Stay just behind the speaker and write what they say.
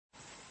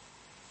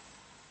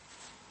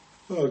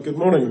Well, good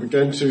morning. We're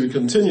going to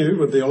continue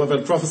with the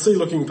Olivet prophecy,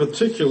 looking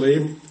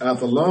particularly at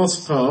the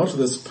last part,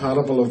 this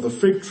parable of the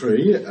fig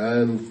tree,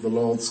 and the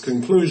Lord's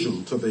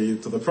conclusion to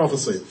the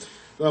prophecy.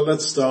 Well,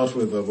 let's start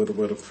with a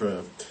word of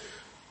prayer.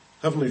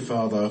 Heavenly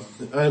Father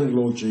and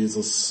Lord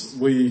Jesus,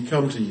 we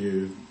come to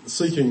you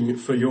seeking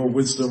for your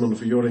wisdom and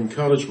for your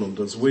encouragement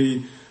as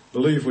we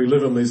believe we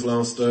live in these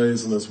last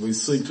days and as we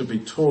seek to be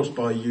taught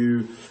by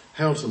you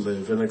how to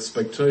live in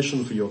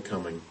expectation for your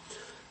coming.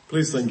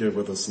 Please then go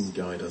with us and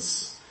guide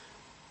us.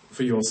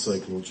 For your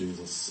sake, Lord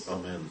Jesus.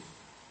 Amen.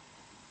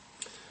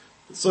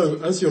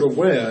 So, as you're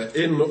aware,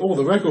 in all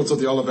the records of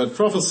the Olivet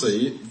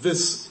prophecy,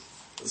 this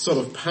sort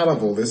of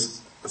parable,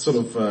 this sort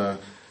of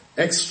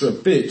extra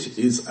bit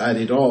is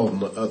added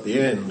on at the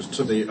end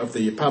of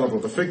the parable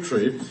of the fig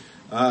tree.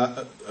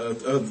 At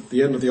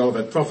the end of the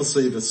Olivet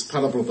prophecy, this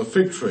parable of the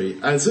fig tree,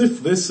 as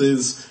if this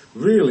is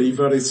really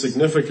very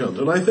significant.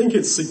 And I think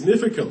its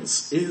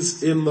significance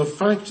is in the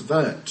fact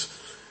that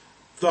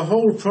the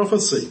whole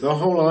prophecy, the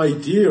whole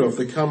idea of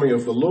the coming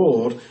of the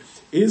Lord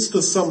is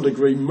to some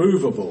degree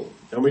movable.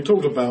 And we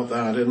talked about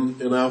that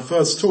in our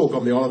first talk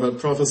on the Olivet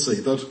prophecy,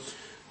 that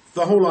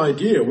the whole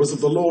idea was that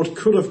the Lord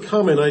could have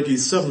come in AD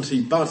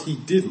 70, but he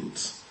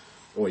didn't.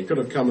 Or he could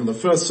have come in the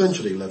first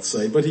century, let's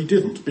say, but he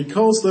didn't,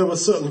 because there were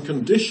certain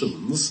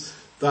conditions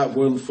that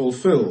weren't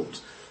fulfilled.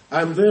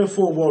 And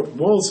therefore what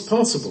was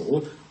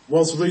possible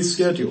was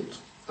rescheduled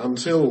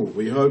until,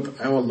 we hope,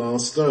 our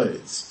last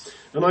days.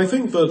 And I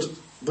think that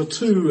the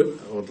two,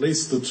 or at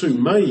least the two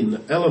main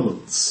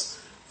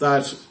elements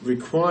that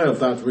required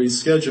that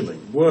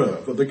rescheduling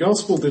were that the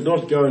gospel did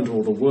not go into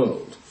all the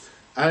world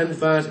and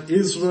that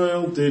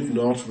Israel did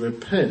not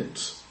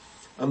repent.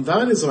 And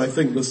that is, I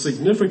think, the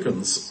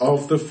significance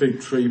of the fig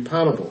tree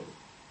parable.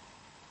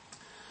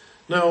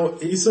 Now,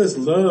 he says,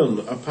 learn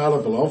a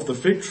parable of the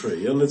fig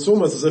tree, and it's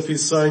almost as if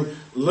he's saying,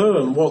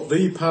 learn what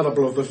the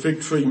parable of the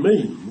fig tree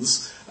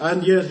means,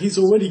 and yet he's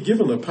already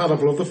given a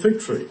parable of the fig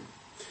tree.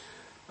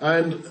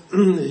 And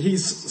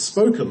he's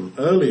spoken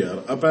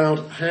earlier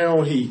about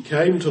how he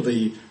came to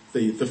the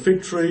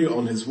fig tree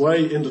on his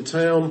way into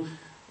town,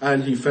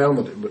 and he found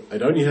that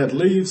it only had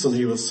leaves, and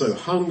he was so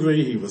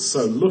hungry, he was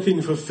so looking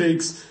for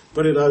figs,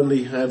 but it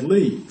only had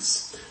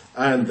leaves.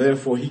 And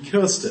therefore he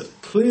cursed it.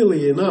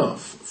 Clearly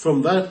enough,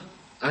 from that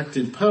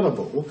acted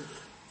parable,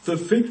 the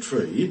fig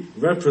tree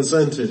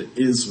represented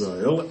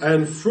Israel,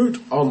 and fruit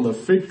on the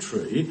fig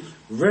tree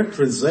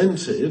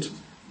represented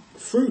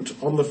fruit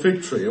on the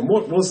fig tree. And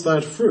what was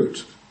that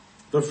fruit?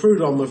 The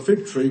fruit on the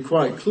fig tree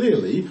quite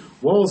clearly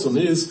was and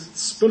is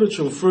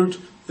spiritual fruit,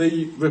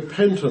 the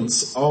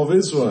repentance of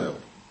Israel.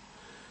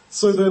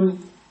 So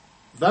then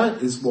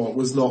that is what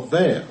was not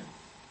there.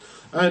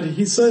 And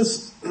he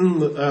says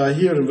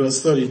here in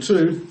verse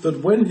 32 that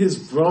when his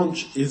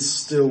branch is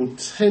still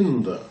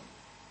tender,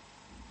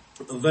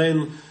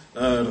 then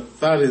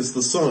that is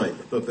the sign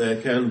that there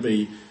can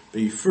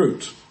be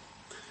fruit.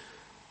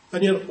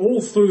 And yet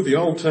all through the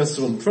Old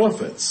Testament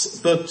prophets,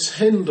 the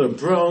tender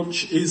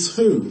branch is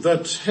who? The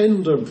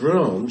tender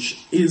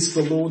branch is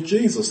the Lord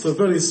Jesus. The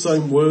very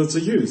same words are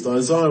used.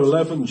 Isaiah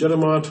 11,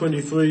 Jeremiah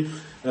 23,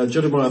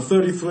 Jeremiah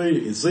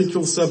 33,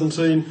 Ezekiel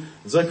 17,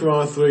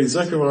 Zechariah 3,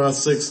 Zechariah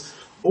 6,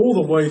 all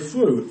the way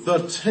through.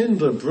 The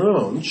tender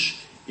branch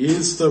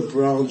is the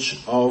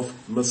branch of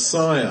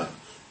Messiah.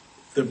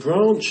 The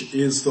branch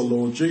is the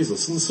Lord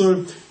Jesus. And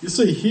so you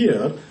see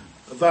here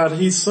that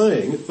he's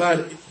saying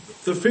that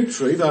the fig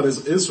tree, that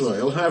is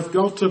Israel, have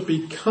got to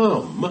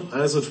become,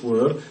 as it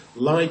were,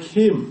 like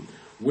him,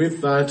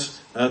 with that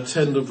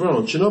tender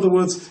branch. In other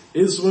words,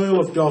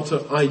 Israel have got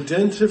to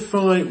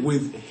identify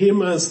with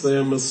him as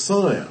their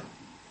Messiah.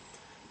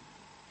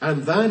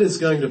 And that is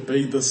going to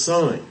be the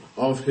sign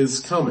of his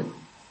coming.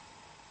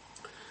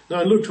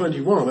 Now in Luke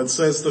 21 it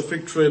says the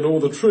fig tree and all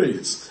the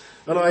trees.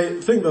 And I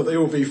think that it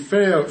will be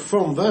fair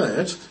from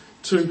that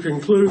to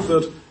conclude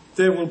that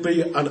there will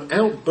be an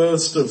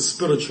outburst of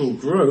spiritual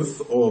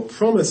growth or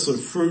promise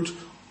of fruit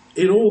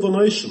in all the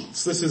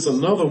nations. This is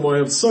another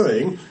way of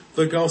saying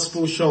the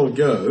gospel shall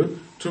go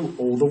to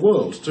all the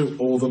world, to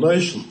all the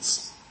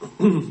nations.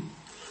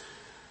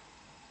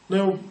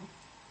 Now,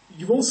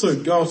 you've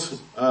also got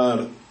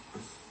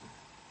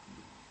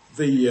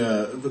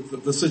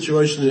the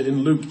situation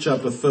in Luke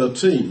chapter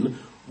 13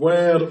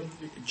 where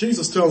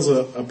Jesus tells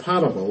a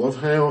parable of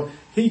how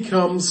he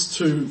comes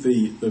to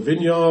the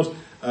vineyard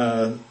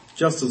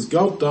just as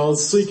God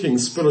does, seeking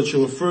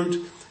spiritual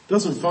fruit,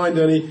 doesn't find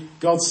any.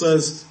 God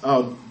says,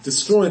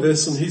 destroy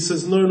this, and he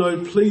says,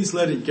 no, please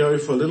let it go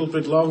for a little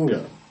bit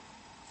longer.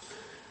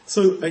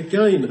 So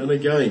again and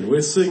again,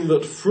 we're seeing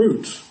that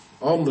fruit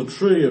on the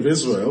tree of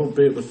Israel,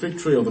 be it the fig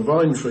tree or the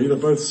vine tree, they're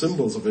both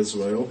symbols of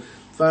Israel,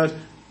 that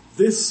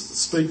this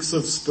speaks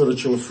of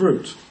spiritual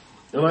fruit.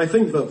 And I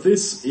think that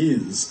this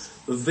is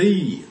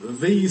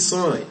the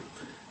sign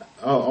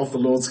of the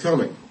Lord's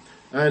coming.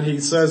 And he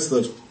says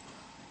that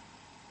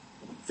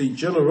the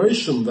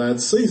generation that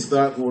sees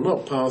that will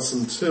not pass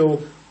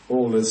until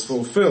all is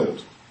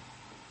fulfilled.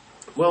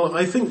 Well,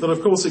 I think that,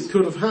 of course, it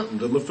could have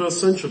happened in the first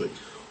century.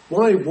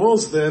 Why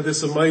was there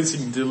this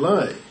amazing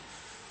delay?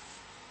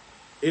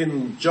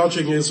 in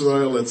judging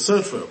Israel,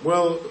 etc.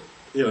 Well,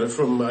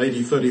 from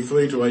AD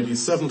 33 to AD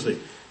 70,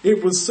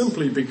 it was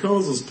simply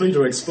because, as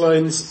Peter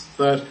explains,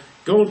 that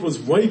God was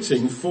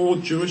waiting for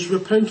Jewish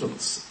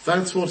repentance.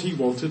 That's what he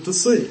wanted to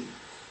see.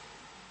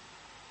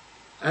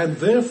 And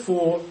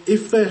therefore,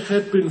 if there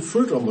had been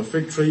fruit on the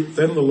fig tree,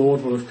 then the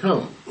Lord would have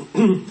come.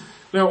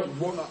 Now,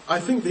 I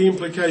think the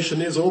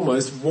implication is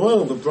almost,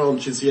 while the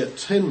branch is yet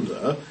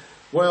tender,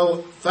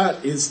 well,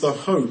 that is the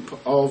hope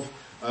of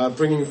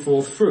bringing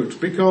forth fruit,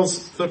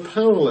 because the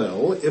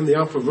parallel in the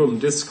upper room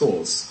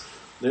discourse,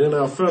 and in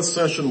our first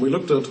session we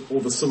looked at all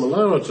the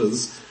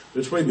similarities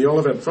between the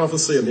Olivet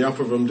prophecy and the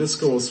upper room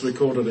discourse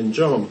recorded in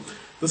John.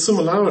 The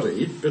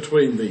similarity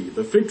between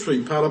the fig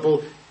tree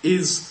parable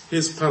is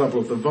his parable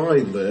of the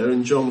vine there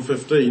in John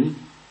 15,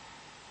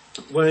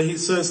 where he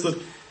says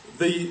that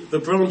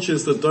the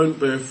branches that don't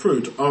bear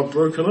fruit are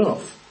broken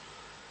off.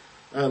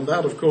 And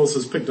that, of course,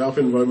 is picked up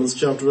in Romans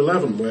chapter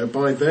 11,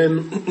 whereby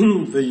then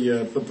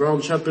the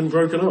branch had been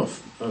broken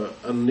off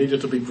and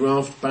needed to be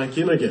grafted back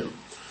in again.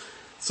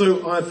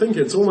 So I think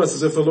it's almost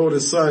as if the Lord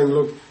is saying,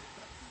 look,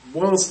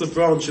 whilst the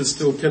branch is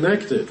still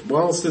connected,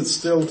 whilst it's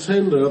still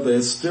tender,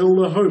 there's still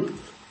the hope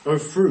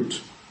of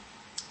fruit.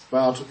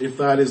 But if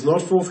that is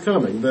not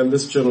forthcoming, then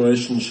this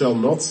generation shall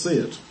not see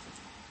it.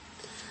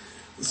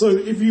 So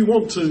if you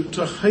want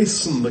to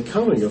hasten the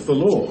coming of the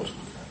Lord,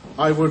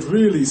 I would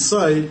really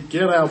say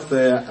get out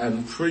there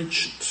and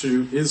preach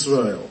to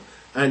Israel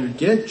and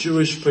get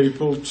Jewish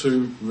people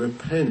to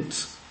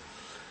repent.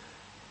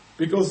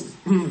 Because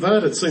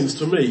that, it seems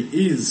to me,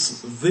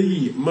 is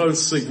the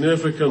most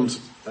significant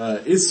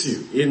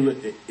issue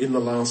in the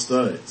last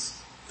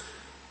days.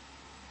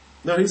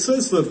 Now he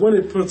says that when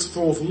it puts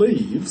forth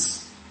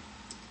leaves,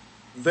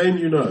 then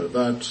you know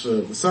that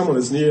someone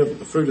is near,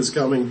 the fruit is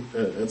coming,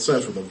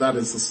 etc. That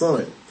is the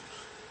sign.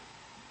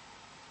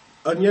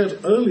 And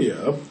yet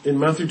earlier, in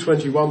Matthew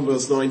 21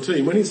 verse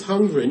 19, when he's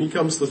hungry and he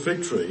comes to the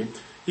fig tree,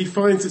 he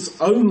finds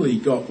it's only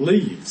got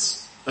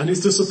leaves. And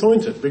he's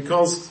disappointed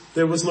because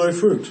there was no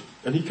fruit.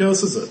 And he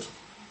curses it.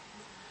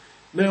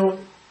 Now,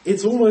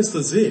 it's almost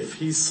as if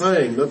he's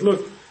saying that,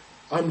 look,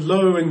 I'm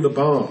lowering the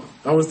bar.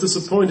 I was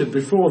disappointed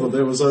before that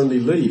there was only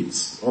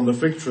leaves on the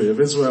fig tree of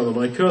Israel and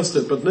I cursed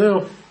it. But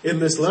now, in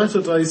this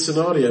latter day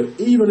scenario,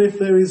 even if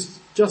there is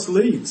just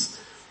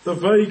leaves, the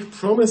vague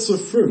promise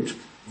of fruit,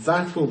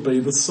 that will be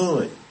the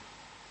sign.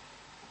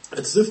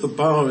 It's as if the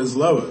bar is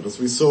lowered, as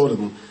we saw it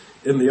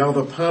in the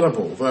other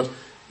parable, that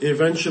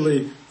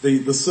eventually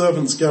the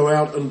servants go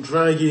out and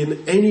drag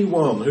in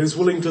anyone who's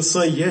willing to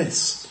say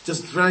yes.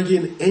 Just drag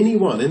in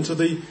anyone into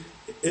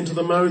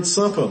the marriage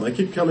supper. And they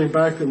keep coming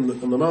back and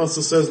the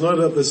master says,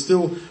 no, there's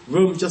still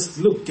room. Just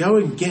look, go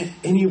and get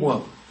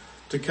anyone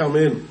to come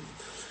in.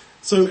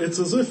 So it's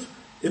as if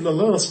in the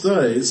last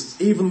days,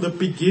 even the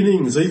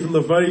beginnings, even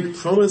the vague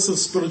promise of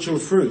spiritual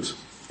fruit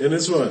in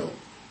Israel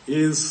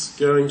is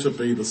going to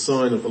be the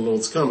sign of the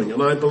Lord's coming.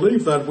 And I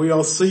believe that we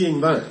are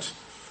seeing that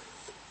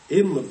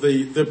in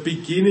the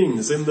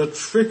beginnings, in the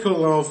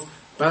trickle of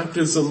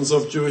baptisms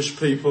of Jewish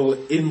people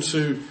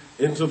into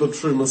the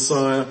true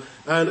Messiah,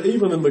 and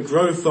even in the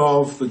growth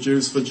of the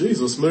Jews for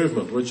Jesus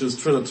movement, which is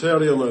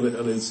Trinitarian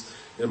and is,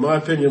 in my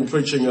opinion,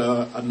 preaching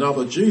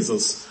another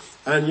Jesus.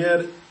 And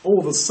yet,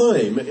 all the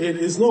same, it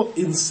is not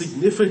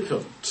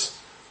insignificant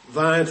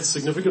that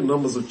significant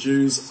numbers of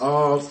Jews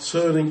are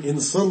turning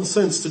in some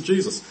sense to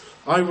Jesus.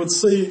 I would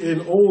see in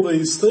all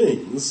these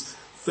things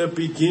the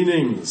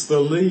beginnings, the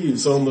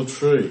leaves on the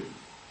tree.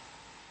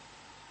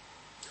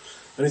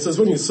 And he says,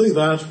 when you see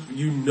that,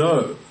 you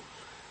know,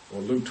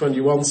 or Luke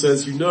 21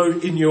 says, you know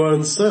in your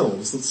own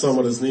selves that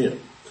someone is near.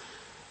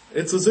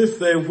 It's as if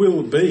there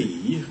will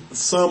be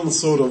some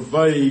sort of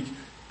vague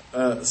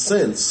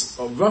sense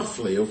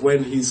roughly of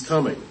when he's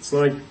coming. It's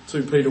like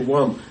 2 Peter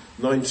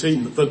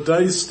 1:19, the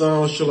day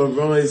star shall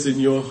arise in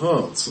your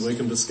hearts. And we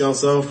can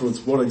discuss afterwards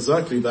what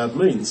exactly that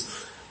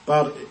means.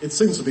 But it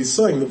seems to be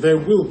saying that there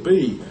will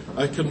be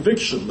a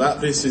conviction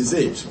that this is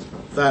it,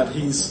 that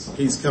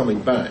he's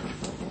coming back.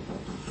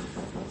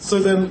 So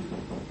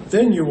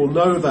then you will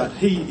know that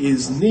he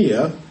is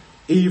near,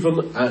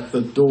 even at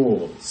the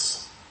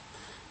doors.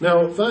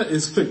 Now that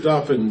is picked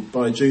up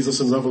by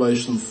Jesus in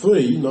Revelation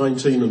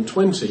 3:19 and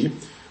 20,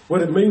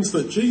 when it means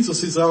that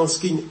Jesus is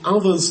asking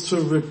others to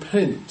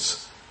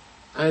repent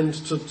and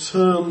to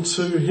turn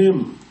to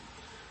him.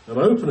 And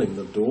opening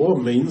the door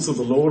means that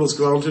the Lord has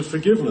granted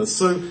forgiveness.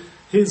 So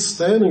his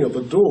standing at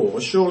the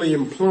door surely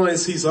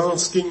implies he's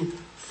asking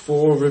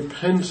for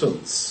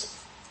repentance.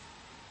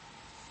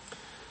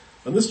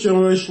 And this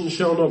generation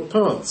shall not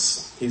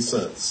pass, he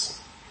says.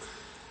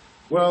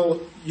 Well,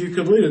 you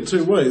can read it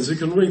two ways. You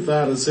can read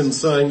that as him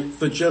saying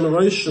the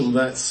generation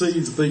that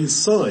sees these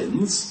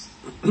signs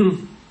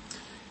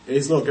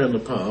is not going to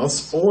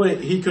pass. Or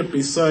he could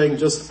be saying,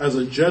 just as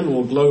a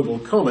general global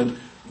comment,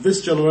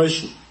 this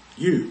generation,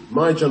 you,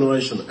 my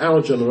generation,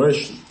 our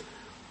generation,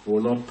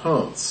 will not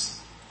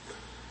pass.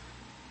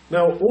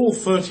 Now, all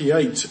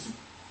 38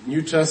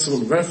 New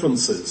Testament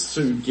references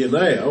to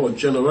Genea, or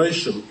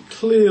generation,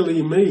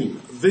 clearly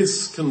mean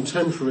this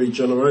contemporary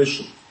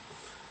generation.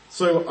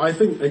 So I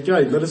think,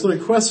 again, there is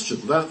no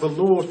question that the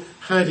Lord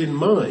had in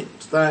mind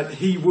that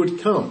he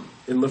would come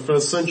in the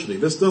first century.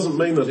 This doesn't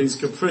mean that he's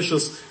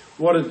capricious.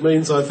 What it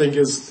means, I think,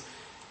 is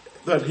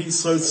that he's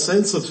so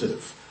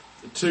sensitive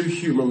to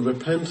human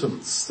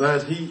repentance,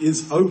 that he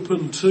is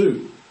open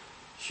to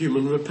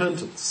human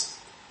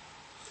repentance.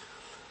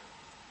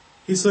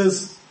 He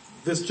says,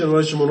 this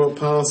generation will not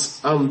pass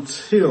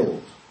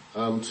until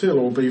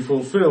will be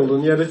fulfilled.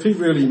 And yet if he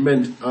really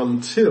meant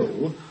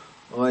until,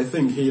 I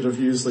think he'd have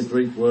used the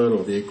Greek word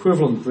or the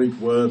equivalent Greek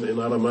word in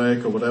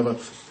Aramaic or whatever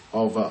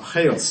of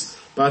chaos.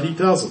 But he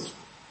doesn't.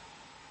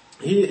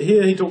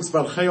 Here he talks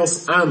about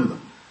chaos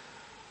an,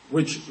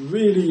 which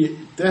really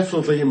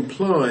definitely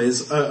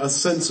implies a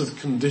sense of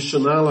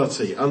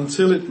conditionality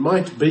until it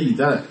might be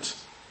that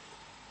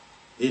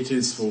it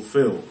is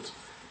fulfilled.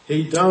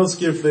 He does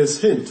give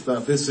this hint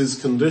that this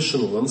is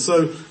conditional. And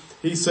so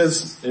he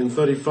says in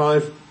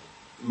 35,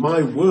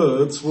 my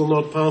words will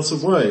not pass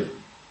away.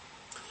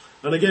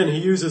 And again, he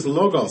uses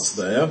logos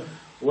there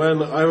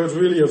when I would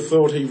really have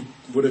thought he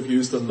would have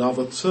used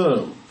another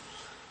term.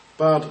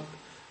 But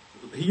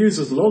he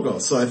uses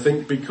logos, I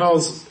think,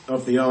 because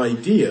of the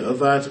idea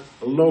that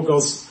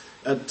logos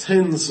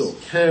tends or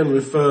can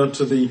refer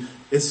to the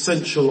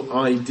essential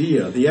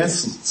idea, the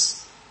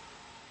essence,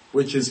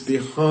 which is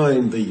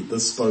behind the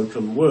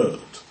spoken word.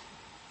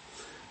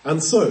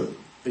 And so,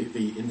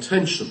 the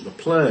intention, the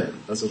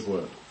plan, as it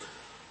were.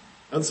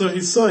 And so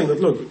he's saying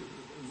that, look,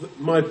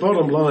 my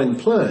bottom line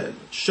plan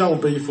shall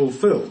be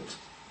fulfilled.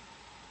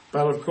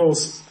 But of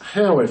course,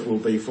 how it will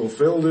be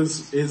fulfilled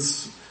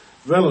is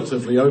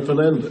relatively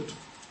open-ended.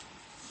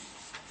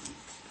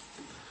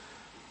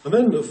 And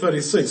then at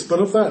 36, but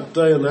of that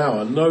day and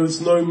hour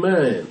knows no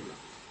man.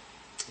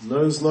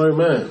 Knows no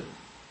man.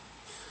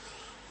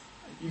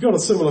 You got a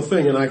similar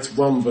thing in Acts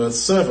 1 verse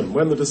 7,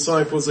 when the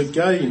disciples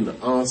again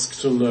ask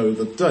to know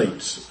the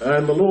date.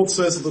 And the Lord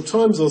says that the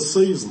times or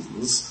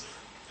seasons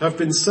have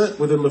been set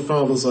within the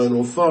Father's own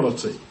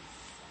authority.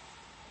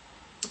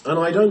 And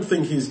I don't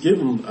think he's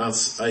given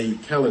us a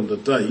calendar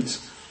date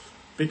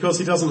because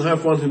he doesn't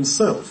have one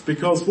himself,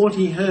 because what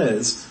he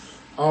has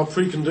are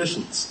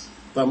preconditions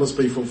that must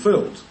be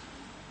fulfilled.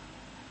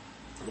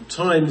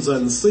 Times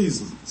and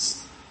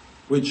seasons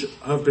which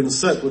have been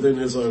set within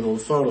his own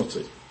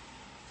authority.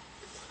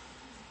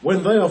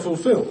 When they are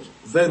fulfilled,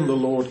 then the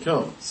Lord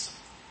comes.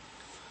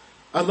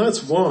 And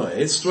that's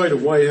why, straight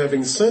away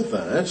having said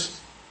that,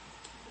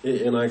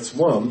 in Acts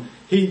 1,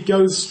 he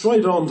goes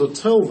straight on to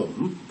tell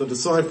them, the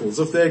disciples,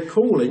 of their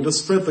calling to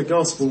spread the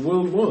gospel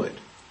worldwide.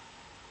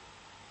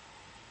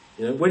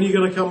 You know, when are you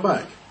going to come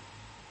back?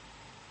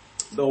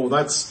 Oh,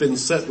 that's been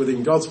set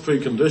within God's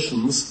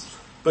preconditions,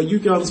 but you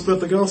go and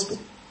spread the gospel.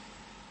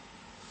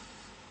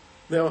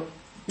 Now,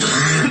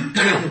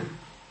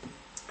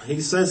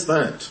 he says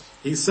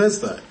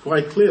that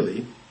quite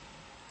clearly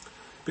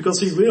because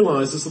he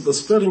realizes that the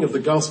spreading of the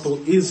gospel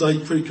is a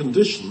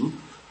precondition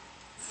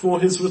for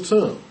his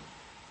return.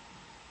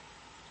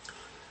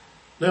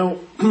 Now,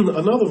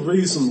 another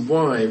reason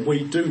why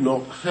we do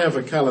not have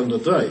a calendar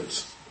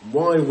date,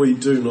 why we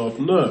do not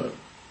know,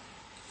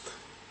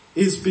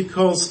 is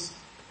because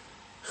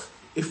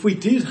if we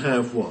did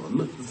have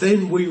one,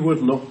 then we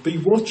would not be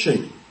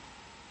watching.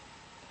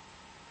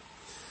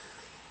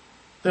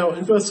 Now,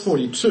 in verse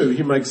 42,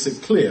 he makes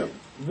it clear,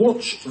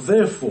 watch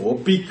therefore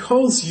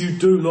because you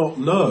do not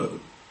know.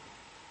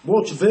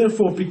 Watch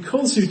therefore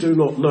because you do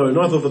not know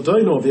neither the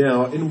day nor the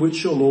hour in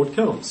which your Lord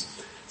comes.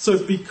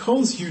 So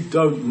because you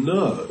don't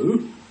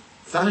know,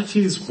 that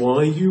is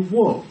why you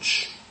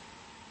watch.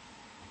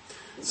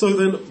 So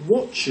then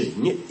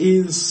watching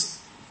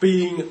is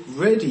being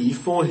ready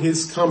for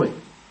his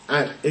coming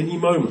at any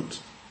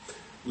moment.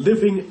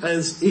 Living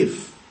as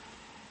if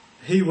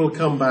he will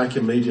come back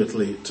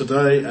immediately,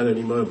 today, at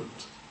any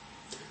moment.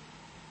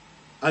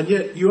 And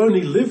yet you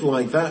only live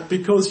like that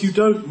because you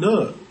don't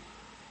know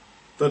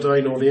the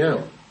day nor the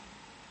hour.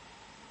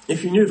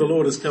 If you knew the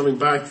Lord is coming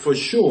back for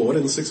sure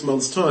in 6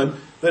 months' time,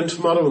 then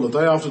tomorrow and the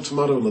day after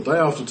tomorrow and the day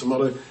after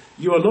tomorrow,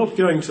 you are not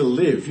going to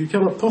live, you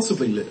cannot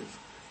possibly live,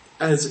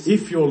 as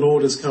if your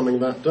Lord is coming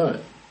that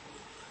day.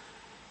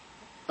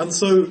 And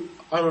so,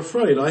 I'm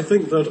afraid, I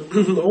think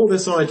that all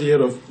this idea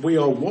of we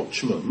are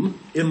watchmen,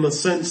 in the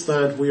sense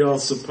that we are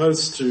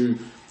supposed to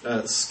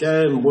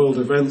scan world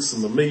events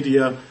and the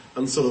media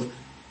and sort of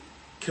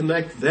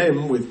connect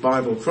them with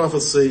Bible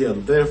prophecy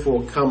and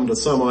therefore come to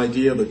some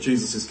idea that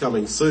Jesus is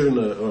coming soon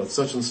or at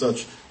such and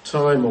such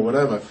time or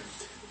whatever.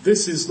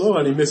 This is not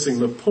only missing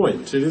the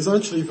point, it is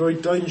actually very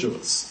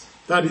dangerous.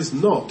 That is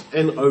not,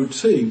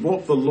 N-O-T,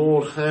 what the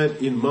Lord had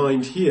in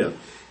mind here.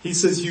 He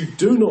says you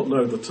do not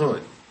know the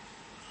time,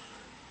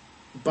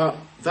 but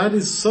that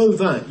is so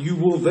that you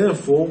will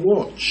therefore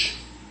watch.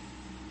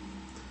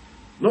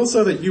 Not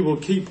so that you will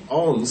keep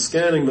on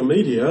scanning the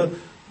media,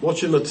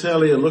 watching the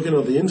telly and looking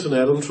at the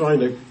internet and trying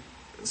to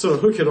sort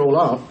of hook it all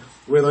up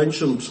with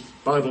ancient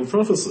Bible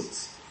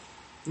prophecies.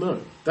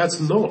 No, that's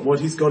not what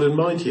he's got in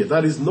mind here.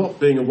 That is not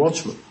being a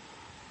watchman.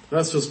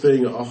 That's just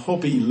being a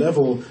hobby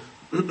level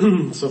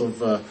sort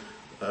of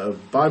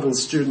Bible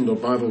student or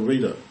Bible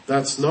reader,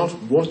 that's not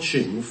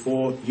watching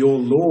for your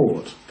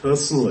Lord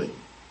personally.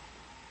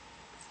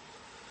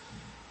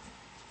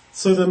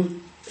 So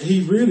then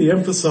he really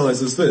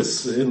emphasizes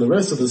this in the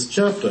rest of this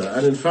chapter,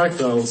 and in fact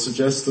I'll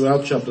suggest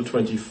throughout chapter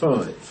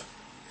 25.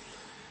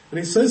 And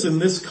he says in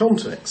this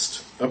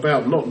context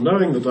about not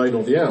knowing the day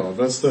nor the hour,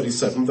 verse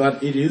 37,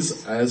 that it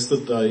is as the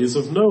days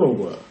of Noah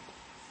were.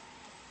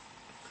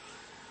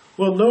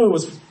 Well, Noah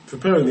was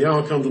preparing the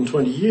ark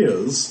 120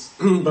 years,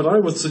 but I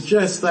would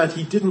suggest that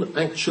he didn't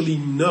actually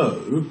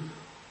know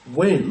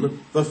when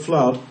the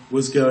flood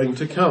was going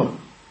to come.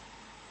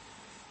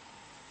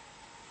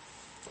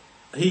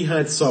 He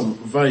had some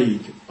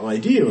vague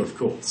idea, of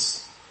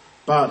course,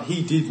 but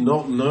he did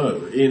not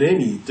know in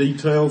any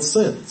detailed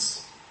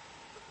sense.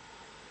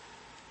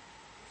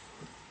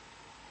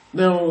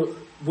 Now,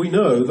 we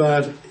know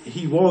that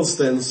he was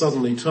then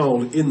suddenly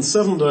told in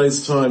 7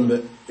 days' time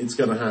that it's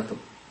going to happen.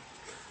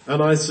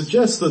 And I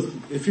suggest that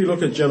if you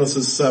look at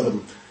Genesis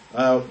 7,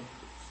 that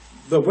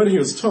when he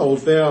was told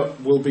there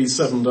will be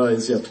 7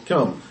 days yet to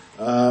come,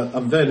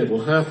 and then it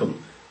will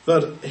happen,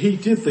 that he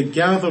did the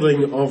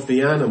gathering of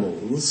the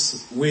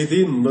animals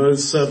within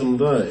those 7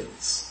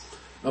 days.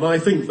 And I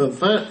think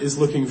that that is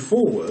looking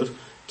forward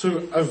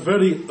to a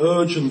very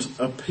urgent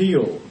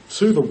appeal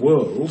to the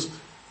world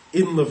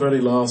in the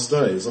very last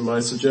days. And my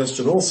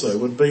suggestion also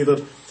would be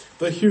that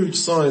the huge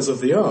size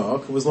of the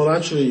ark was not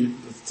actually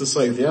to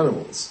save the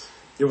animals.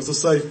 It was to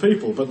save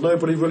people, but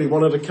nobody really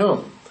wanted to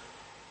come.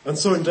 And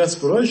so in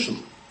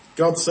desperation,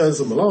 God says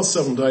in the last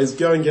 7 days,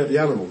 go and get the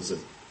animals in.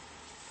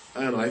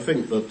 And I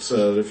think that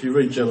if you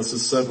read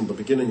Genesis 7, the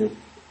beginning of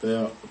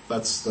there,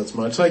 that's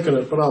my take on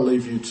it, but I'll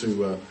leave you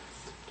to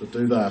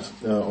do that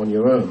on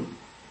your own.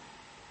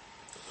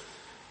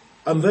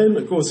 And then,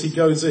 of course, he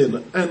goes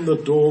in, and the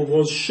door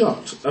was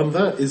shut. And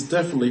that is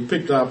definitely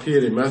picked up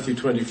here in Matthew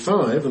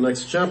 25, the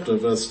next chapter,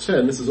 verse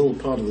 10. This is all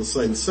part of the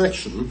same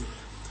section.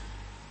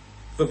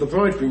 That the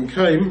bridegroom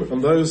came,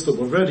 and those that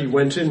were ready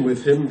went in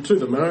with him to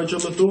the marriage,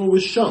 and the door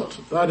was shut.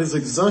 That is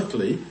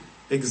exactly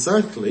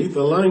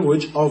the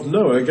language of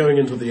Noah going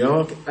into the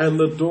ark, and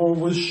the door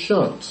was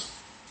shut.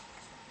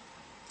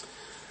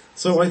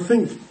 So I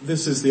think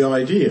this is the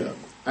idea,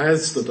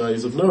 as the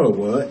days of Noah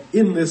were,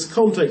 in this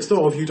context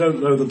of you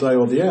don't know the day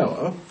or the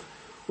hour.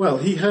 Well,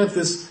 he had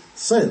this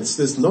sense,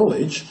 this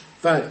knowledge,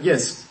 that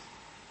yes,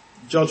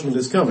 judgment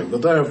is coming. The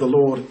day of the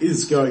Lord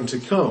is going to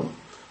come.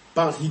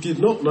 But he did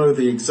not know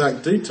the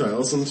exact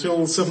details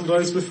until 7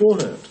 days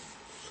beforehand.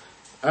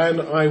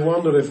 And I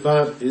wonder if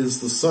that is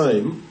the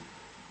same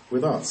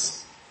with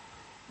us.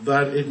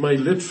 That it may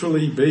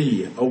literally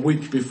be a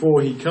week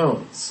before he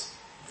comes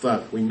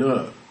that we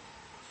know.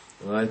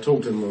 And I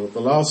talked in the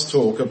last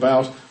talk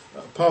about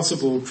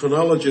possible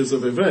chronologies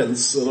of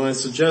events, and I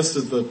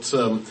suggested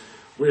that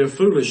we are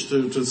foolish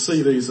to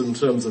see these in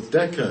terms of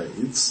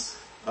decades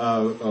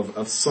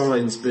of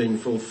signs being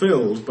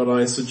fulfilled, but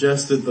I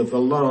suggested that the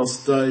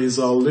last days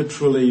are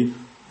literally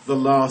the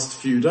last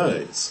few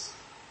days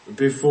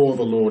before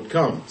the Lord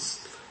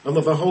comes, and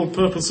that the whole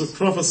purpose of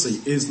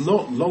prophecy is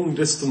not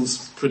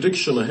long-distance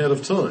prediction ahead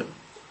of time.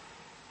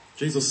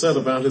 Jesus said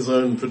about his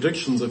own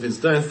predictions of his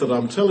death that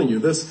I'm telling you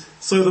this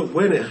so that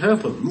when it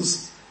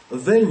happens,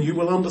 then you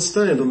will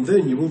understand and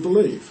then you will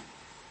believe.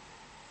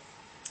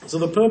 So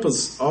the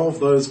purpose of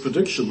those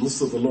predictions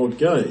that the Lord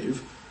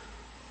gave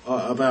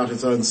about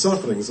his own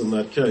sufferings in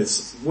that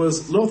case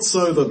was not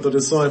so that the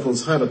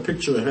disciples had a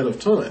picture ahead of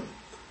time,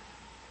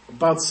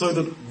 but so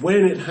that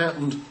when it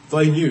happened,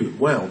 they knew,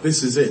 wow,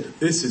 this is it.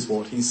 This is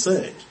what he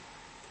said.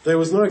 There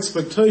was no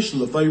expectation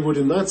that they would,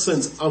 in that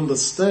sense,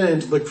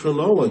 understand the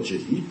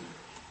chronology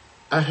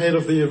ahead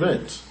of the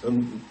event.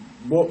 And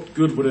what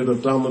good would it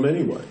have done them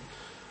anyway?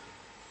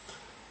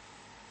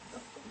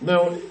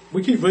 Now,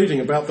 we keep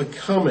reading about the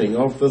coming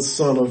of the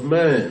Son of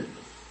Man.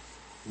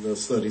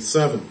 Verse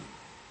 37.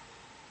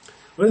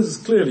 Well, this is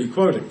clearly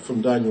quoting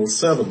from Daniel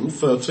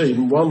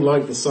 7:13. One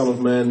like the Son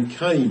of Man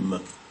came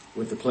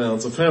with the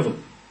clouds of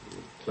heaven.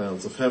 The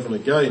clouds of heaven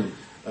again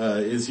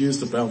is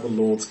used about the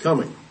Lord's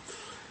coming.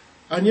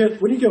 And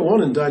yet, when you go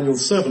on in Daniel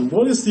 7,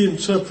 what is the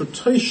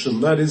interpretation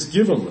that is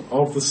given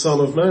of the Son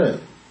of Man?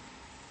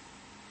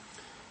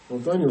 Well,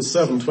 Daniel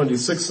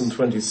 7:26 and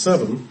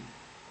 27,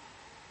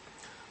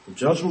 the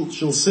judgment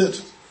shall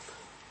sit,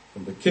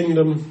 and the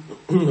kingdom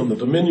and the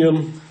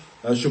dominion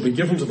shall be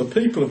given to the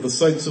people of the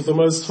saints of the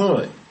Most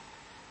High.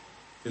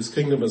 His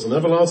kingdom is an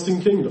everlasting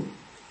kingdom.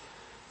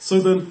 So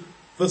then,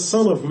 the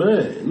Son of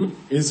Man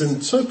is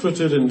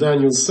interpreted in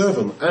Daniel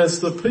 7 as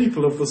the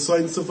people of the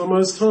saints of the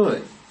Most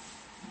High.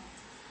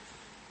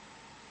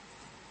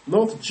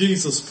 Not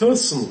Jesus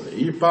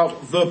personally,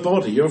 but the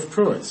body of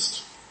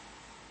Christ.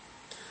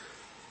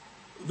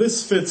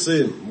 This fits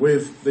in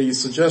with the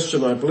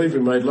suggestion I believe we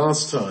made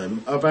last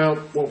time about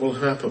what will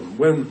happen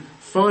when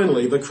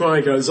finally the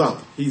cry goes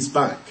up, he's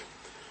back.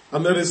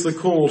 And that is the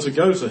call to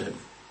go to him.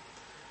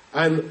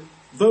 And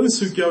those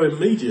who go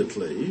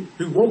immediately,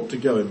 who want to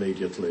go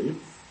immediately,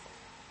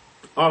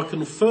 are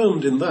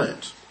confirmed in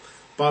that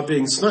by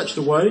being snatched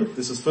away.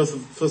 This is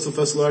 1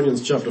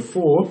 Thessalonians chapter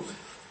 4.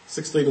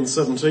 16 and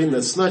 17,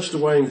 they're snatched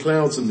away in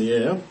clouds in the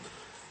air,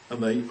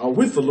 and they are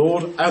with the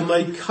Lord, and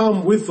they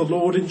come with the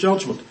Lord in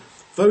judgment.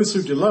 Those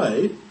who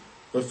delay,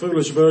 the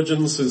foolish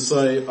virgins who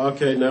say,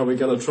 okay, now we're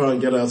going to try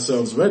and get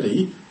ourselves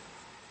ready,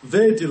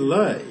 their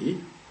delay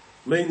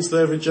means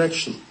their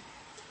rejection.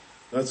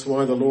 That's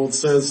why the Lord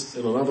says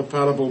in another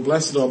parable,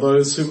 blessed are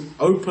those who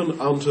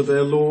open unto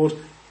their Lord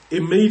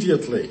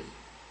immediately.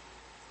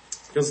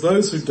 Because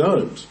those who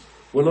don't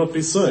will not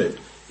be saved.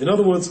 In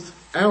other words,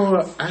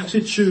 our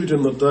attitude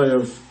in the day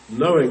of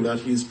knowing that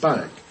he's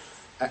back,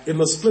 in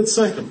the split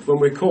second when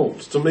we're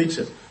called to meet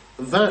him,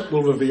 that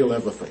will reveal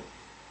everything.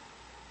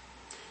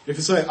 If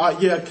you say,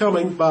 yeah,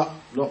 coming, but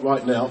not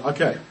right now,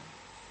 okay.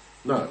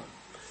 No.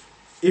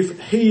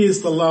 If he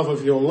is the love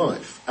of your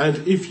life,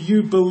 and if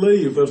you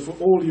believe that for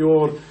all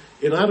your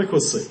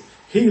inadequacy,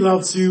 he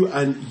loves you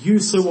and you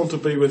so want to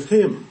be with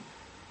him,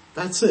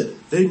 that's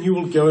it. Then you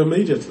will go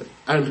immediately.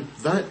 And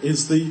that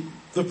is the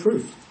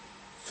proof.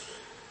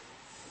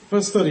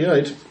 Verse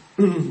 38,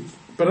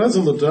 but as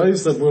in the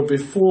days that were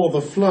before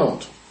the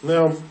flood.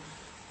 Now,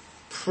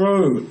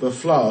 pro the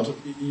flood,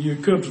 you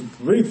could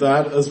read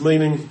that as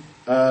meaning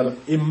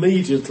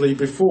immediately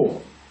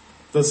before.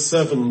 The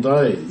 7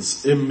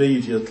 days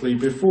immediately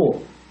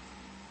before.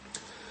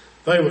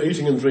 They were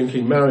eating and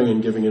drinking, marrying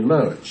and giving in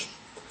marriage.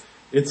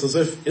 It's as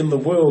if in the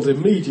world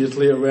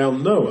immediately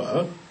around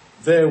Noah,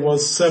 there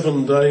was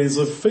 7 days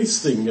of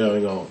feasting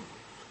going on.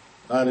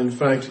 And in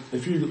fact,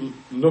 if you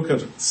look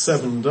at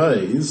 7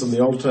 days in the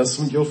Old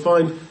Testament, you'll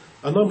find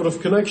a number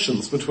of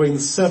connections between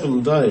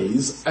 7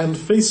 days and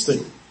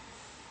feasting.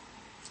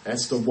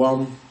 Esther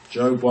 1,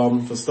 Job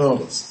 1 for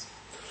starters.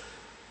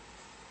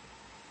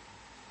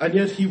 And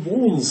yet he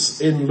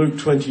warns in Luke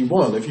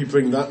 21, if you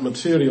bring that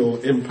material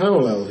in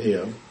parallel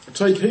here,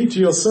 take heed to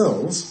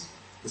yourselves,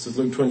 this is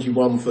Luke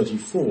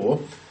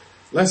 21:34,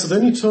 lest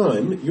at any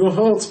time your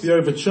hearts be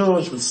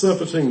overcharged with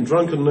surfeiting,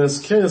 drunkenness,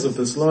 cares of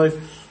this life,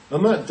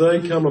 and that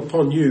day come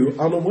upon you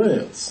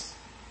unawares.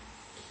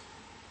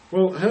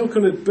 Well, how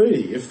can it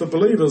be, if the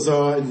believers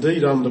are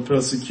indeed under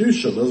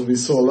persecution, as we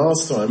saw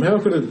last time, how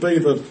could it be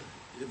that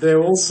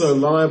they're also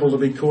liable to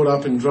be caught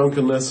up in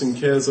drunkenness and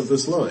cares of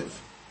this life?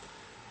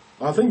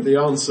 I think the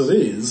answer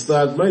is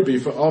that maybe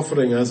for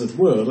offering, as it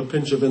were, a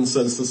pinch of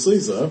incense to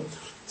Caesar,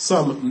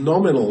 some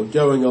nominal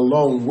going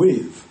along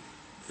with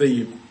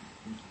the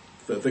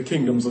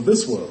kingdoms of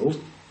this world,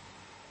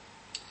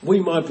 we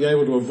might be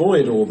able to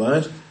avoid all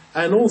that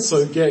and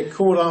also get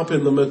caught up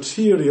in the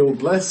material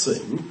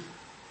blessing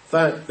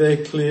that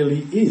there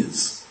clearly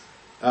is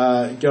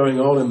going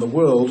on in the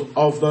world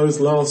of those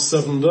last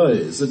 7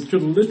 days. It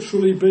could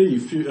literally be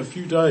a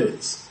few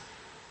days.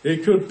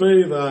 It could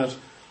be that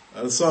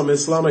some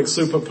Islamic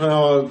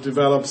superpower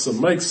develops and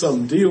makes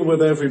some deal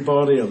with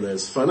everybody, and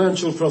there's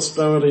financial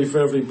prosperity for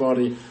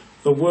everybody.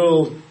 The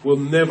world will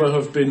never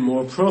have been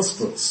more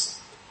prosperous.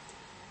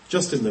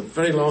 Just in the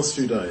very last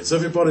few days,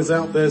 everybody's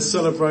out there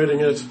celebrating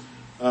it,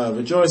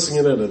 rejoicing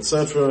in it,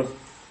 etc.,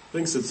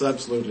 thinks it's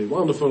absolutely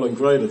wonderful and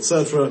great,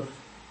 etc.,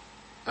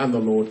 and the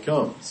Lord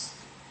comes.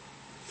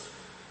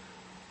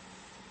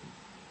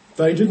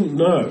 They didn't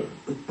know,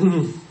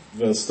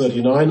 verse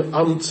 39,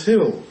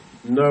 until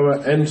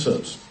Noah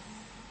entered.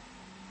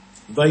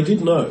 They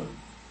did know,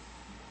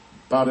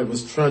 but it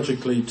was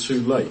tragically too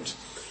late.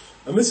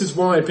 And this is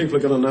why people are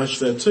going to gnash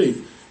their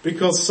teeth,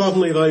 because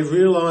suddenly they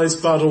realise,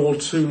 but all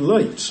too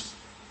late,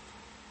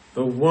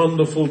 the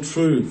wonderful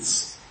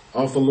truths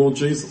of the Lord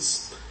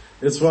Jesus.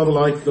 It's rather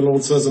like the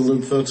Lord says in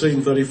Luke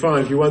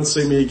 13:35, you won't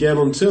see me again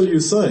until you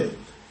say,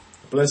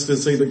 blessed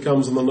is he that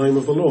comes in the name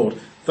of the Lord.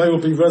 They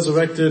will be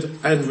resurrected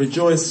and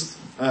rejoice,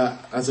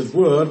 as it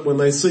were, when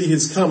they see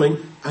his coming,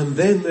 and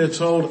then they're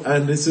told,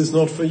 and this is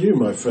not for you,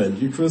 my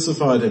friend. You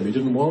crucified him. You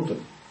didn't want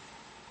him.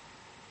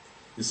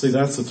 You see,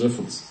 that's the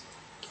difference.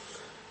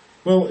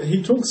 Well,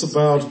 he talks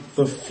about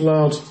the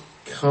flood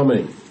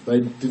coming.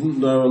 They didn't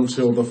know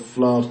until the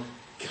flood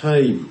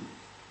came.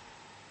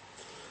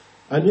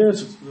 And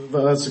yet,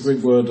 that's the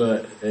Greek word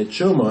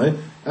echomai,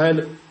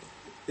 and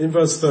in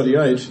verse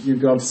 38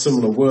 you've got a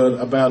similar word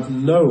about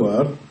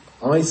Noah,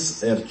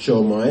 eis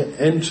echomai,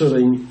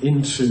 entering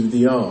into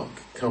the ark,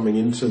 coming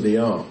into the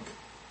ark.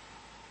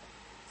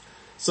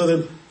 So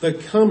that the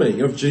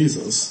coming of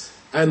Jesus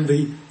and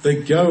the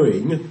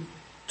going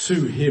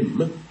to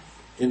him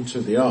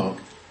into the ark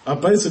are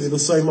basically the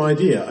same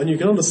idea. And you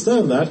can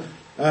understand that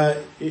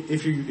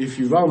if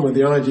you run with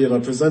the idea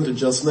that I presented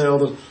just now,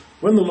 that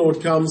when the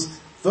Lord comes,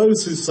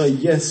 those who say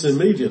yes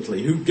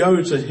immediately, who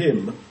go to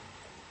him,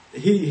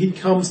 he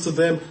comes to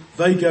them,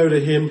 they go to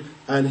him,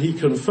 and he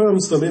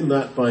confirms them in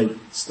that by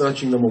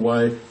snatching them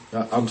away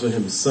unto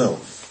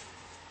himself.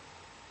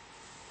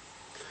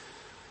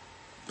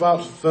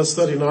 But, verse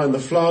 39, the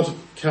flood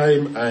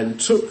came and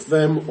took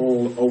them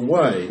all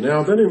away.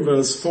 Now then in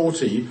verse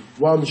 40,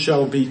 one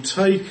shall be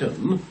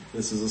taken,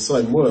 this is the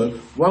same word,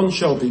 one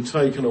shall be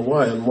taken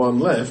away and one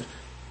left.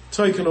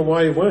 Taken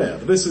away where?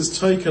 This is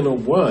taken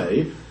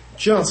away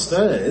just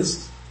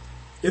as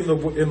in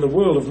the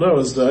world of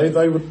Noah's day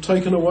they were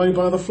taken away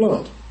by the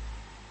flood.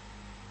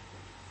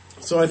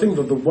 So I think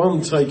that the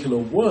one taken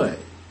away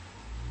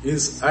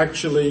is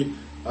actually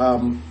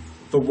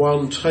the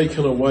one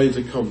taken away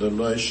to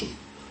condemnation,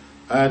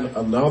 and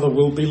another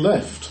will be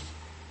left.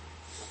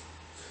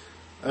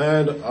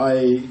 And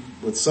I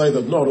would say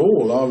that not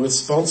all are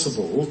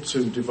responsible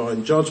to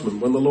divine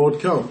judgment when the Lord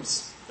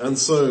comes. And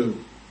so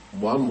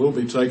one will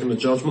be taken to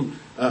judgment,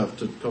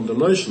 to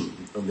condemnation,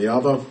 and the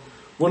other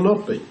will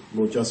not be,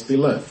 will just be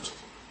left.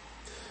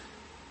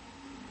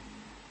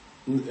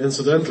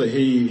 Incidentally,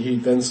 he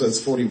then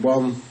says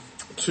 41,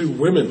 2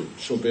 women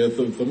shall be at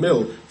the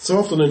mill. So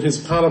often in his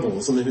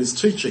parables and in his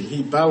teaching,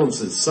 he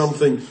balances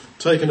something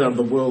taken out of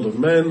the world of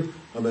men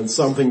and then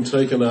something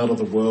taken out of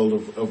the world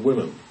of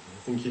women.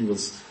 I think he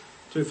was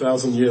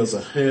 2,000 years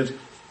ahead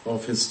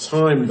of his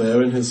time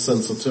there in his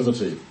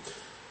sensitivity.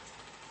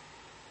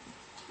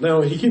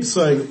 Now, he keeps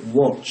saying,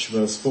 watch,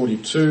 verse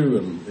 42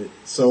 and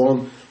so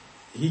on.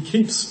 He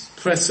keeps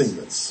pressing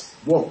this,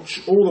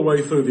 watch, all the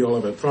way through the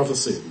Olivet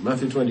prophecy,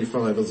 Matthew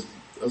 25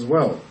 as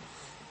well.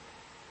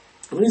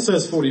 When he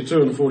says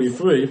 42 and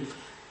 43,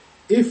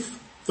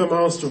 if the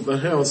master of the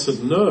house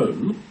had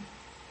known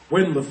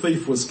when the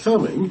thief was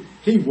coming,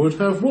 he would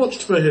have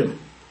watched for him.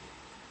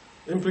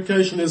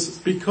 Implication is,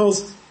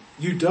 because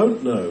you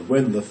don't know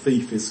when the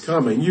thief is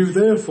coming, you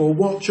therefore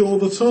watch all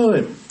the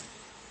time.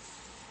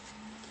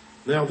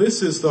 Now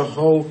this is the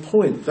whole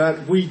point,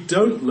 that we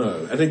don't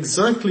know, and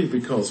exactly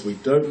because we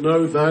don't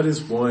know, that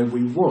is why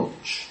we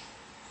watch.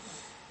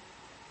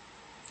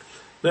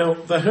 Now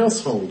the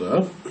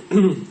householder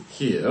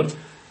here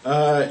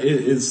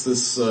is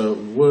this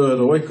word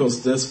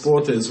oikos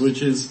despotes,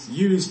 which is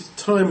used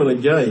time and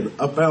again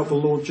about the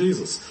Lord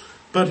Jesus.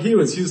 But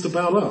here it's used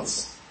about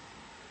us.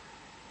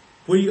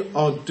 We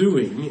are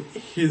doing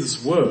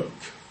his work.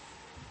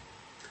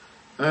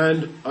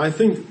 And I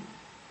think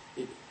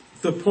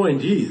the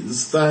point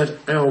is that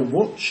our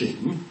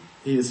watching,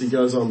 as he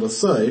goes on to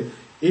say,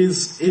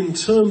 is in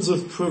terms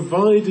of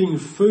providing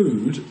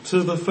food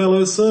to the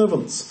fellow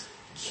servants,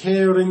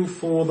 caring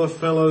for the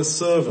fellow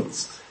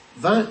servants.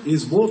 That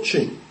is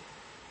watching.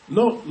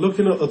 Not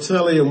looking at the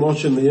telly and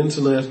watching the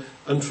internet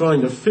and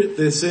trying to fit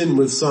this in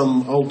with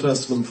some Old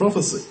Testament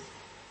prophecy.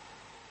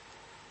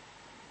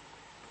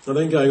 And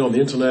then going on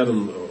the internet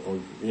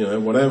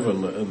and whatever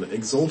and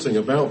exalting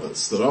about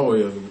this, that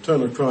the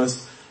return of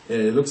Christ,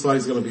 it looks like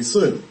it's going to be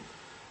soon.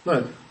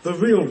 No, the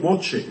real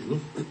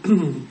watching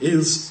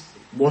is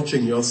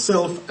watching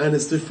yourself, and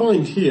it's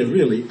defined here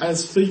really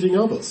as feeding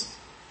others.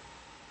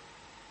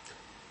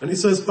 And he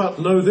says, but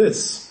know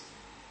this,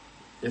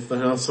 if the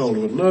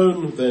householder had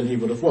known, then he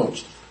would have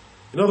watched.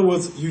 In other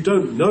words, you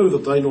don't know the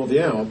day nor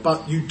the hour,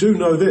 but you do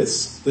know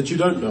this, that you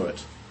don't know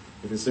it,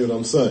 if you see what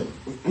I'm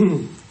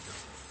saying.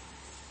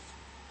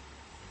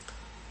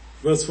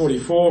 Verse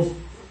 44,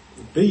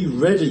 be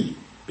ready,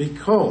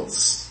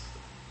 because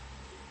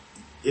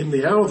in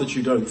the hour that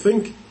you don't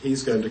think,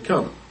 he's going to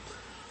come.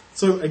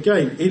 So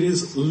again, it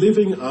is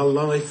living a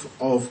life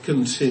of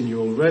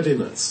continual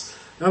readiness.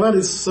 Now that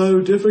is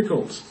so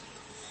difficult,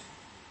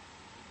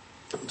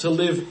 to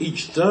live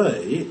each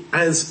day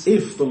as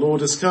if the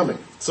Lord is coming.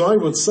 So I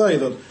would say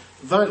that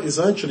that is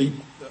actually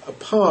a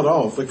part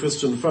of the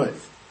Christian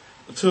faith,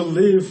 to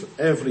live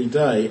every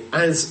day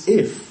as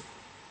if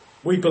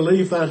we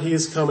believe that he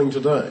is coming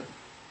today.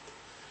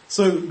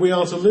 So we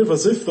are to live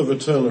as if the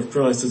return of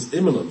Christ is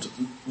imminent,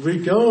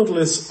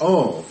 regardless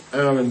of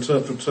our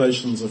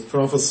interpretations of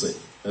prophecy,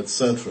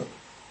 etc.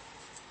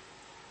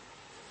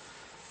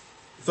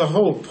 The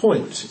whole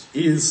point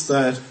is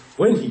that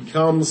when he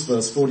comes,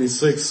 verse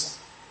 46,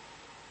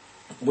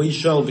 we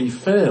shall be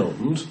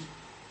found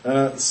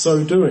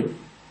so doing.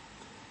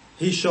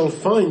 He shall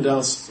find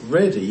us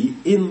ready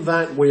in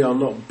that we are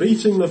not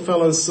beating the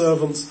fellow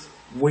servants,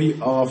 we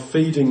are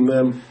feeding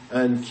them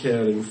and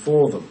caring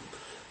for them.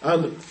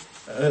 And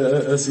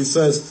as he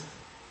says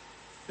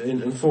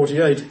in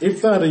 48,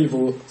 if that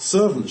evil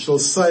servant shall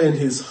say in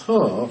his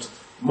heart,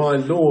 my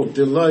Lord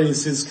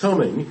delays his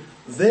coming,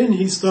 then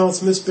he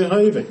starts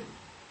misbehaving.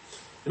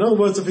 In other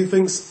words, if he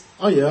thinks,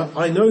 oh yeah,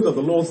 I know that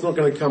the Lord's not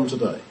going to come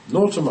today,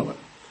 nor tomorrow,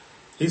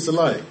 he's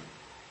delaying,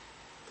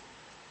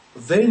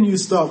 then you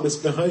start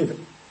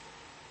misbehaving.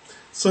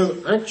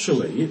 So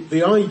actually,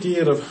 the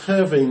idea of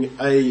having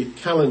a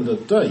calendar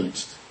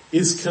date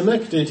is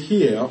connected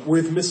here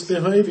with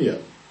misbehaviour.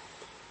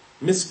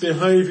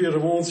 Misbehaviour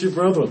towards your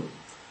brethren.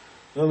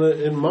 And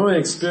in my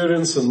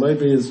experience, and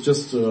maybe it's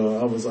just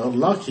I was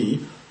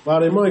unlucky,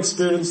 but in my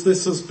experience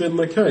this has been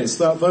the case,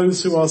 that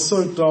those who are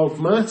so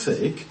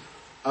dogmatic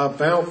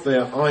about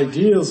their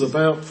ideas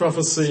about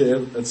prophecy,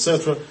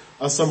 etc.,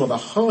 are some of the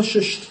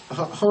harshest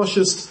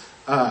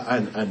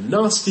and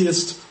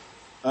nastiest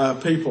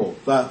people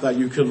that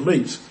you can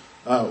meet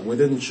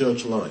within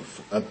church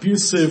life.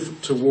 Abusive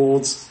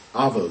towards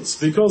others,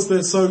 because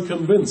they're so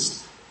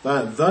convinced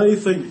that they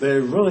think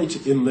they're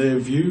right in their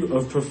view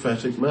of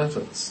prophetic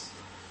matters.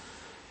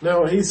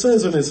 Now, he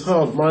says in his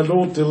heart, my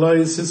Lord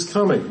delays his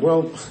coming.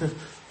 Well,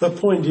 the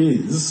point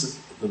is,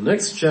 the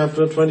next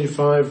chapter,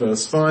 25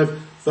 verse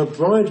 5, the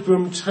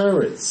bridegroom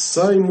tarries,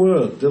 same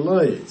word,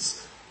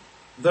 delays.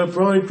 the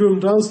bridegroom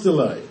does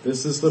delay.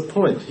 This is the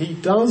point. He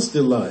does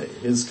delay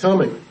his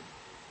coming.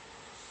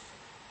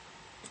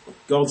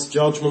 God's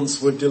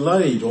judgments were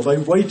delayed, or they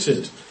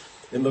waited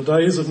in the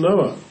days of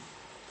Noah,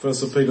 1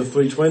 Peter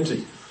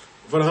 3:20,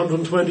 for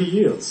 120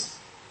 years.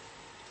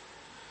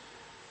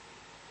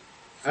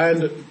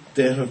 And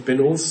there have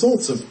been all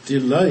sorts of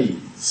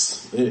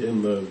delays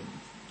in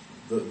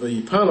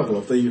the parable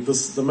of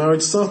the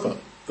marriage supper.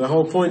 The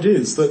whole point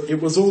is that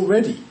it was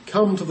already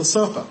come to the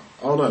supper.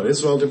 Oh no,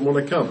 Israel didn't want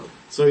to come.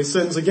 So he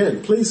sends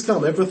again, please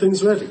come,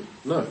 everything's ready.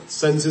 No,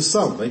 sends his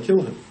son, they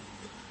kill him.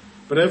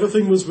 But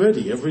everything was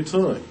ready every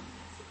time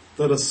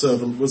that a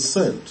servant was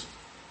sent.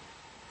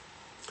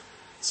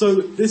 So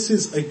this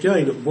is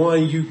again why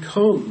you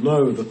can't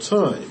know the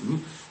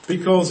time,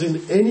 because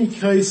in any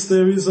case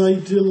there is a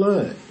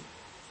delay.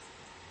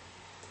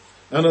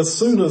 And as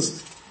soon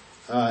as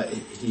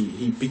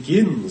he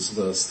begins,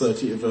 verse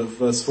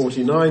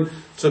 49,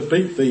 to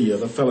beat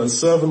the fellow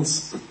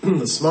servants,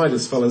 to smite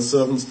his fellow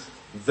servants,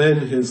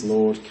 then his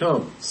Lord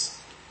comes.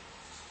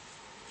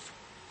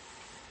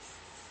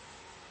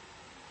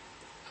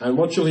 And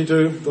what shall he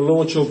do? The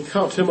Lord shall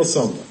cut him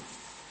asunder,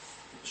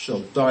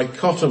 shall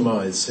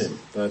dichotomize him,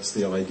 that's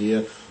the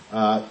idea,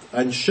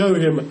 and show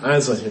him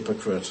as a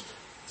hypocrite,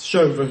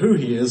 show him for who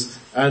he is,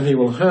 and he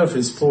will have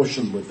his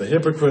portion with the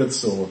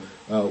hypocrites, or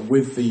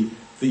with the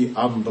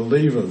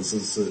unbelievers,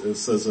 as it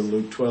says in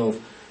Luke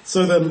 12.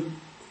 So then,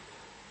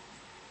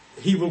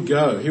 he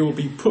will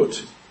be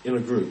put in a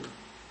group,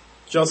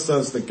 just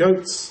as the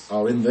goats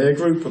are in their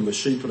group and the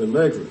sheep are in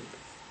their group.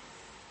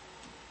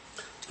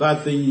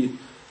 That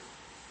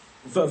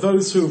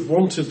those who have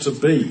wanted to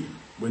be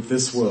with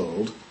this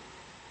world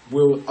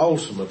will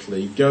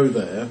ultimately go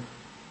there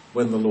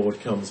when the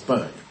Lord comes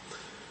back.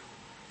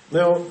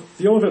 Now,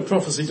 the Olivet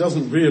prophecy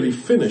doesn't really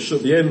finish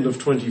at the end of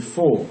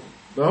 24.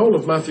 The whole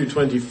of Matthew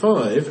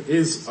 25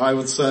 is, I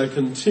would say, a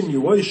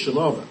continuation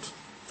of it.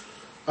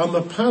 And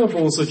the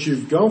parables that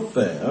you've got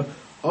there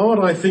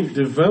are, I think,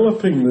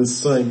 developing this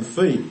same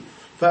theme,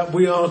 that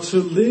we are to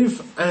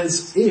live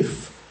as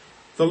if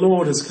the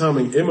Lord is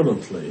coming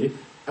imminently.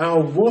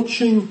 Our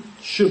watching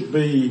should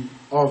be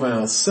of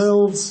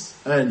ourselves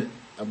and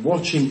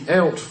watching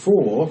out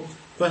for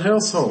the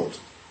household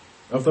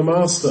of the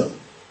Master,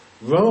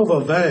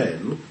 rather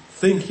than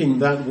thinking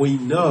that we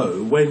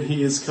know when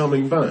he is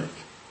coming back.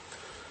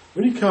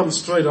 When you come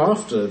straight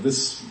after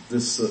this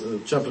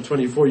chapter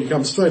 24, you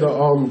come straight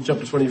on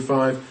chapter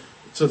 25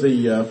 to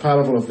the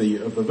parable of the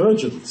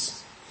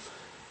virgins.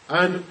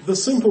 And the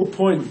simple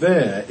point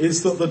there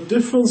is that the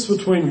difference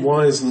between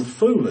wise and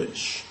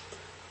foolish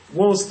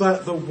was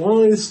that the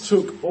wise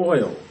took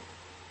oil.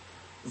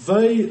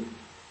 They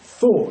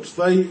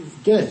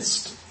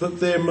guessed that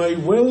there may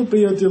well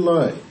be a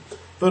delay,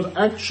 that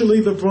actually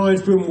the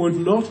bridegroom would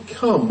not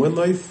come when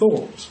they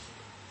thought.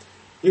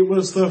 It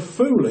was the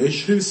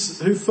foolish who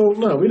thought,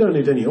 no, we don't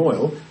need any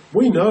oil.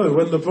 We know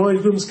when the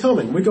bridegroom's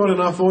coming. We got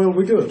enough oil,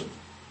 we're good.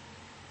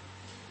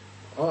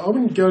 I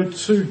wouldn't go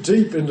too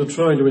deep into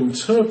trying to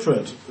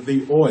interpret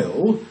the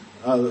oil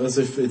as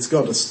if it's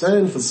got to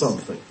stand for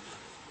something.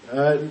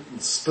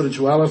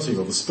 Spirituality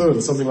or the spirit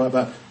or something like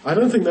that. I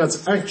don't think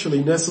that's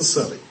actually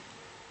necessary.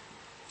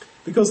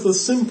 Because the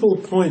simple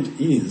point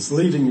is,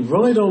 leading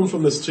right on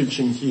from this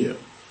teaching here,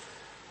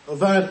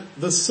 that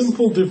the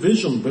simple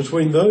division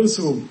between those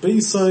who will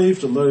be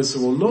saved and those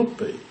who will not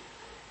be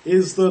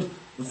is that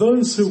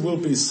those who will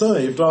be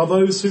saved are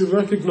those who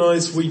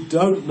recognise we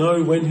don't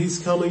know when he's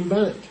coming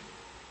back.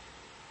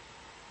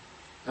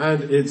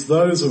 And it's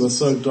those who are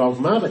so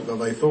dogmatic that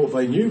they thought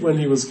they knew when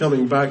he was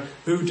coming back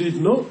who did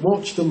not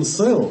watch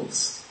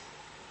themselves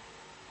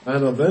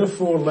and are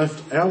therefore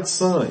left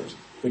outside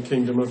the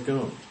kingdom of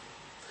God.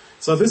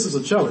 So this is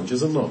a challenge,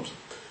 is it not?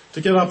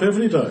 To get up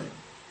every day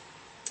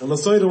and to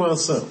say to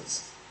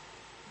ourselves,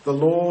 the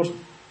Lord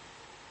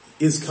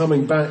is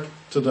coming back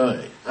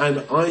today and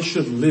I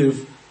should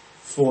live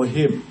for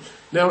him.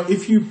 Now,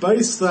 if you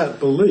base that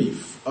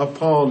belief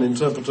upon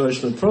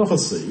interpretation of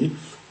prophecy,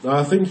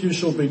 I think you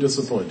shall be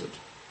disappointed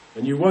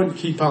and you won't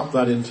keep up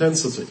that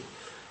intensity.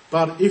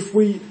 But if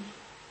we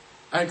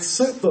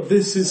accept that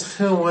this is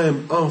how I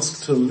am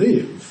asked to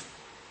live,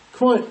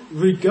 quite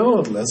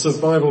regardless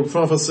of Bible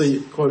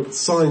prophecy, quote,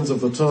 signs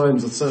of the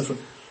times, etc.,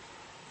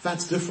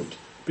 that's different.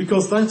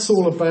 Because that's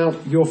all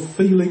about your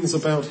feelings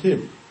about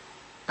him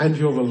and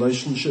your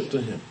relationship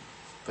to him.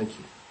 Thank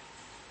you.